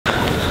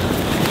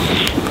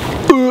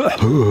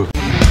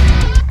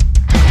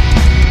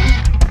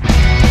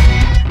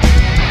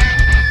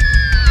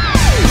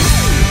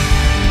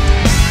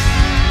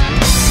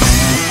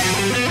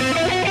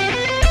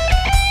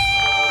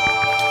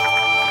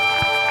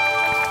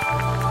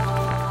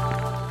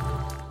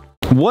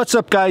What's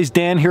up guys,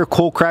 Dan here,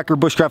 Coalcracker,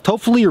 Bushcraft.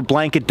 Hopefully your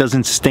blanket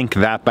doesn't stink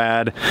that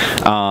bad.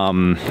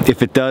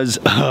 If it does,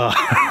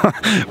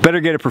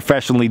 better get it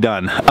professionally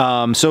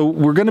done. So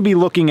we're gonna be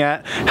looking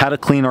at how to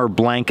clean our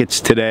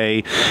blankets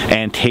today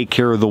and take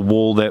care of the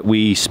wool that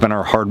we spend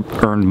our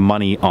hard-earned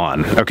money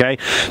on, okay?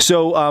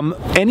 So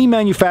any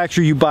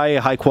manufacturer you buy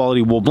a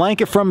high-quality wool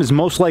blanket from is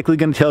most likely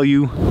gonna tell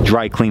you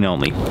dry clean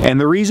only. And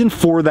the reason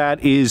for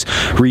that is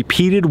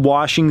repeated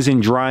washings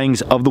and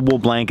dryings of the wool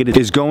blanket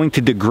is going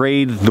to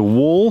degrade the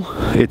wool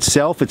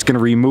itself. It's going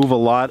to remove a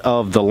lot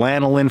of the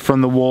lanolin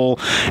from the wool,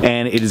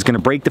 and it is going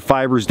to break the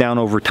fibers down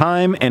over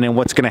time, and then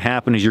what's going to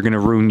happen is you're going to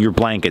ruin your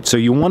blanket. So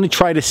you want to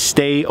try to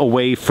stay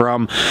away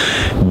from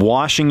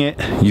washing it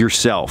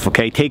yourself,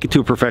 okay? Take it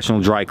to a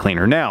professional dry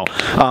cleaner. Now,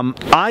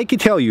 I can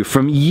tell you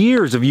from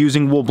years of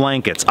using wool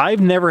blankets, I've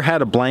never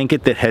had a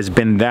blanket that has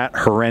been that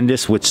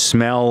horrendous with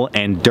smell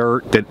and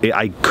dirt that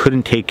I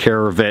couldn't take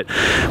care of it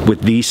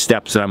with these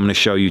steps that I'm going to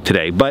show you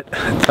today. But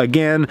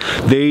again,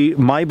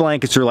 my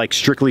blankets are like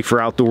strictly for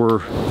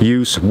outdoor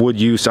use, wood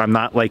use. I'm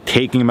not like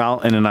taking them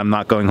out and then I'm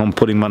not going home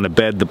putting them on the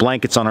bed. The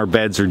blankets on our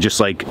beds are just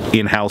like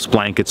in-house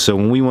blankets, so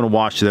when we want to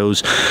wash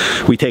those,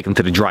 we take them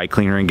to the dry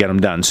cleaner and get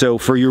them done. So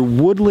for your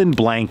woodland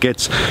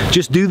blankets,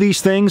 just do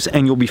these things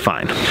and you'll be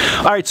fine.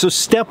 All right, so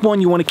step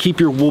one, you want to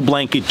keep your wool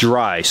blanket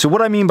dry. So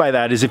what I mean by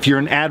that is if you're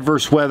in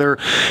adverse weather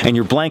and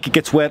your blanket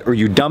gets wet or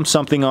you dump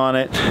something on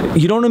it,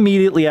 you don't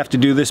immediately have to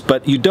do this,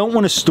 but you don't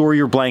want to store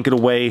your blanket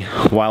away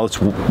while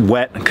it's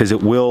wet because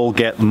it will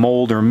get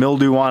mold or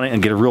mildew on it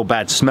and get a real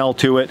bad smell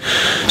to it.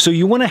 So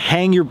you want to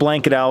hang your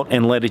blanket out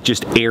and let it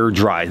just air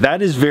dry.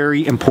 That is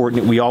very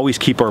important. We always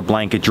keep our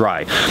blanket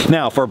dry.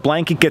 Now, if our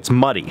blanket gets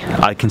muddy,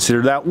 I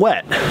consider that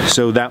wet.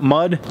 So that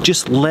mud,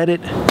 just let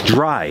it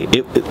dry.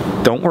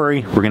 Don't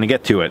worry, we're going to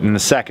get to it in a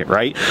second,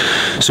 right?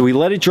 So we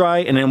let it dry,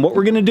 and then what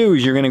we're going to do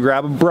is you're going to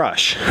grab a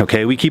brush.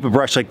 Okay, we keep a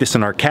brush like this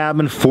in our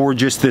cabin for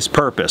just this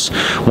purpose.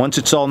 Once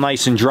it's all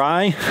nice and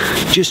dry,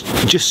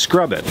 just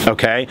scrub it,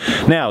 okay?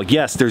 Now,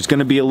 yes, there's going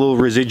to be a little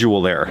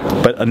residual there,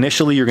 but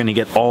initially you're going to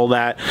get all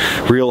that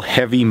real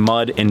heavy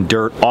mud and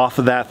dirt off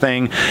of that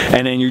thing,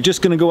 and then you're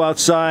just going to go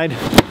outside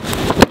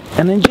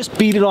and then just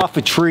beat it off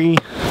a tree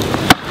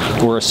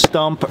or a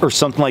stump or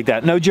something like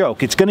that. No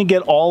joke, it's going to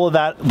get all of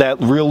that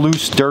real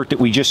loose dirt that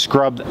we just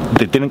scrubbed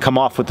that didn't come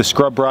off with the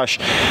scrub brush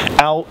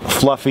out,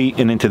 fluffy,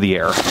 and into the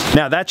air.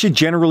 Now that should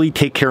generally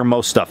take care of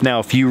most stuff. Now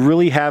if you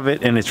really have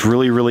it and it's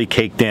really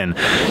caked in,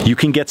 you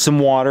can get some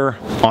water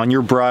on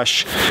your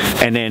brush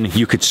and then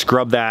you could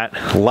scrub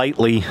that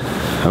lightly.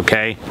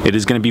 Okay, it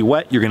is going to be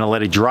wet, you're going to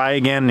let it dry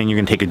again, and you're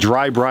going to take a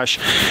dry brush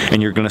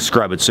and you're going to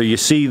scrub it. So you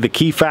see the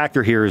key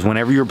factor here is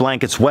whenever your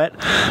blanket's wet,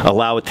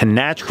 allow it to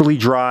naturally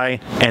dry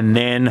and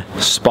then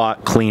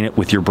spot clean it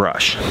with your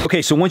brush.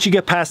 Okay, so once you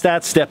get past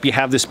that step, you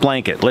have this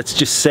blanket. Let's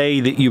just say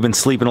that you've been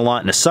sleeping a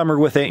lot in the summer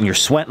with it and you're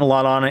sweating a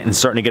lot on it and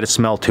starting to get a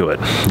smell to it.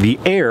 The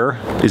air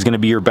is going to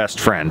be your best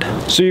friend.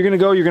 So you're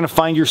going to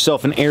find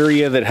yourself an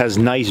area that has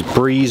nice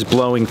breeze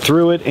blowing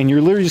through it, and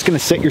you're literally just going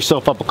to set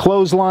yourself up a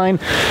clothesline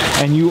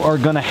and you are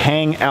going to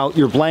hang out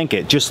your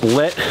blanket. Just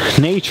let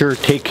nature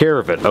take care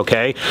of it,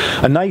 okay?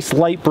 A nice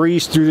light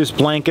breeze through this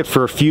blanket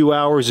for a few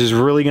hours is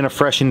really going to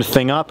freshen the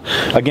thing up.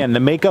 Again, the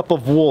makeup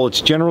of wool,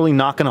 it's generally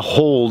not going to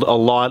hold a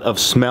lot of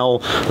smell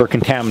or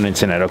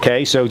contaminants in it,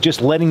 okay? So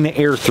just letting the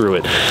air through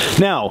it.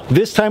 Now,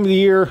 this time of the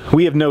year,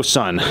 we have no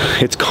sun.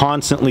 It's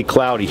constantly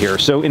cloudy here.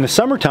 So in the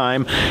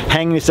summertime,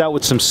 hanging this out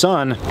with some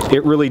sun,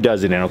 it really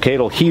does it in, okay?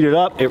 It'll heat it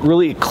up,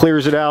 it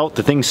clears it out,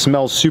 the thing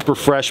smells super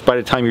fresh by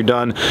the time you're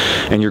done,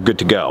 and you're good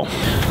to go.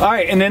 All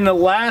right, and then the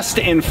last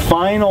and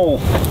final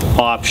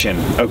option,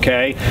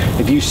 okay?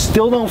 If you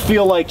still don't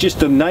feel like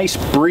just a nice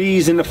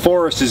breeze in the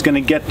forest is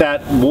gonna get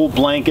that wool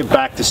blanket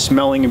back to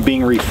smelling and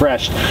being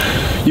refreshed,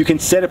 you can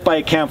set it by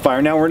a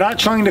campfire. Now, we're not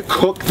trying to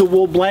cook the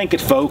wool blanket,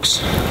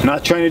 folks. I'm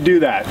not trying to do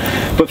that.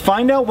 But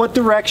find out what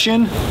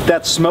direction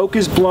that smoke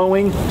is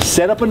blowing,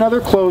 set up another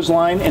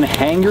clothesline, and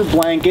hang your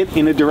blanket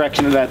in the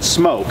direction of that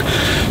smoke.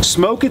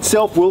 Smoke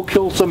itself will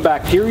kill some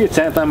bacteria. It's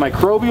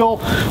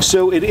antimicrobial,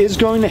 so it is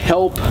going to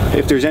help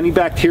if there's any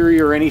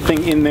bacteria or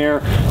anything in there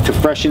to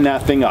freshen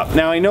that thing up.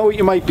 Now, I know what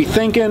you might be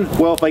thinking,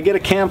 well, if I get a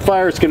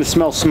campfire, it's going to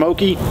smell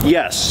smoky.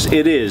 Yes,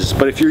 it is.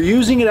 But if you're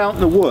using it out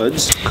in the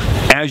woods,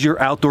 as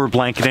your outdoor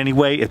blanket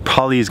anyway, it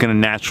probably is going to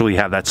naturally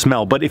have that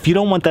smell. But if you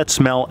don't want that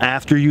smell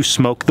after you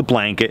smoke the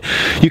blanket,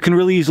 you can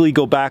really easily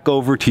go back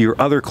over to your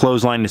other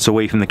clothesline that's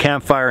away from the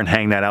campfire and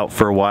hang that out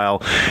for a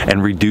while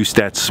and reduce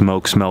that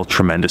smoke smell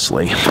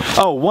tremendously.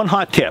 Oh, one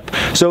hot tip.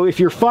 So if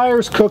your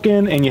fire's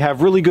cooking and you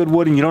have really good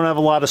wood and you don't have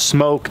a lot of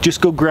smoke, just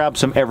go grab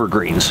some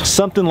evergreens.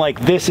 Something like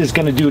this is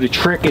going to do the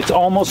trick. It's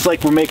almost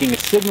like we're making a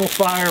signal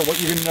fire.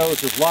 What you're going to know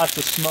is there's lots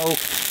of smoke,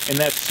 and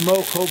that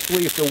smoke,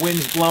 hopefully, if the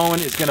wind's blowing,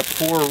 is going to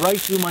pour right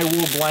through my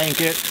wool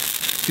blanket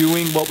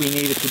doing what we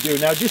need it to do.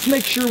 Now just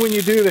make sure when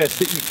you do this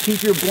that you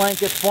keep your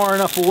blanket far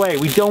enough away.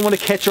 We don't want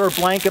to catch our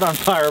blanket on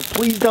fire.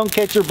 Please don't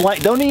catch your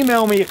blanket. Don't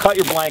email me you caught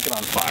your blanket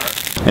on fire.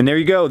 And there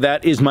you go,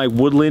 that is my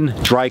Woodland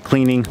dry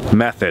cleaning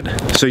method.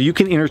 So you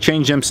can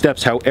interchange them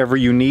steps however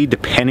you need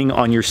depending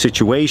on your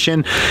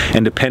situation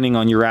and depending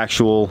on your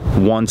actual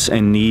wants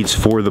and needs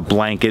for the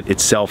blanket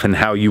itself and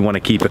how you want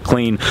to keep it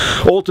clean.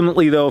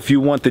 Ultimately though, if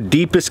you want the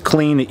deepest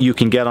clean that you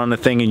can get on the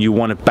thing and you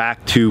want it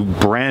back to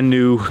brand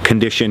new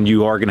condition,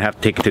 you are going to have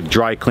to take it to the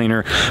dry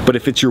cleaner. But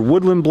if it's your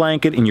Woodland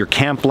blanket and your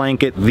camp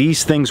blanket,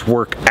 these things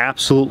work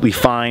absolutely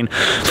fine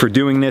for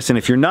doing this. And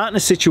if you're not in a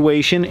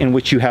situation in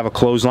which you have a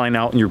clothesline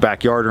out in your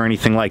backyard or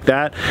anything like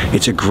that,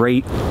 it's a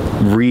great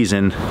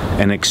reason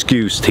and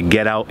excuse to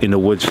get out in the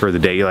woods for the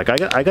day. You're like,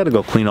 I gotta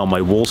go clean all my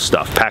wool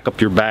stuff. Pack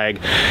up your bag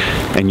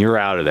and you're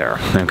out of there,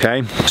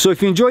 okay? So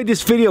if you enjoyed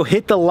this video,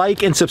 hit the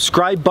like and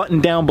subscribe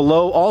button down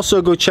below.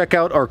 Also go check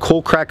out our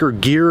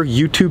Coalcracker gear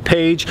YouTube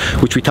page,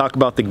 which we talk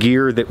about the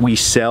gear that we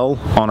sell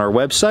on our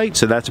website,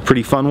 so that's a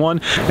pretty fun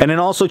one. And then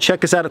also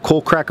check us out at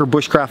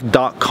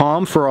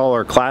coalcrackerbushcraft.com for all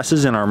our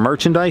classes and our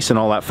merchandise and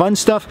all that fun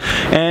stuff.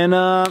 And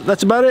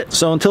that's about it.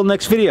 So until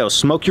next video,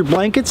 smoke your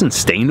blankets and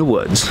stay in the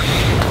woods.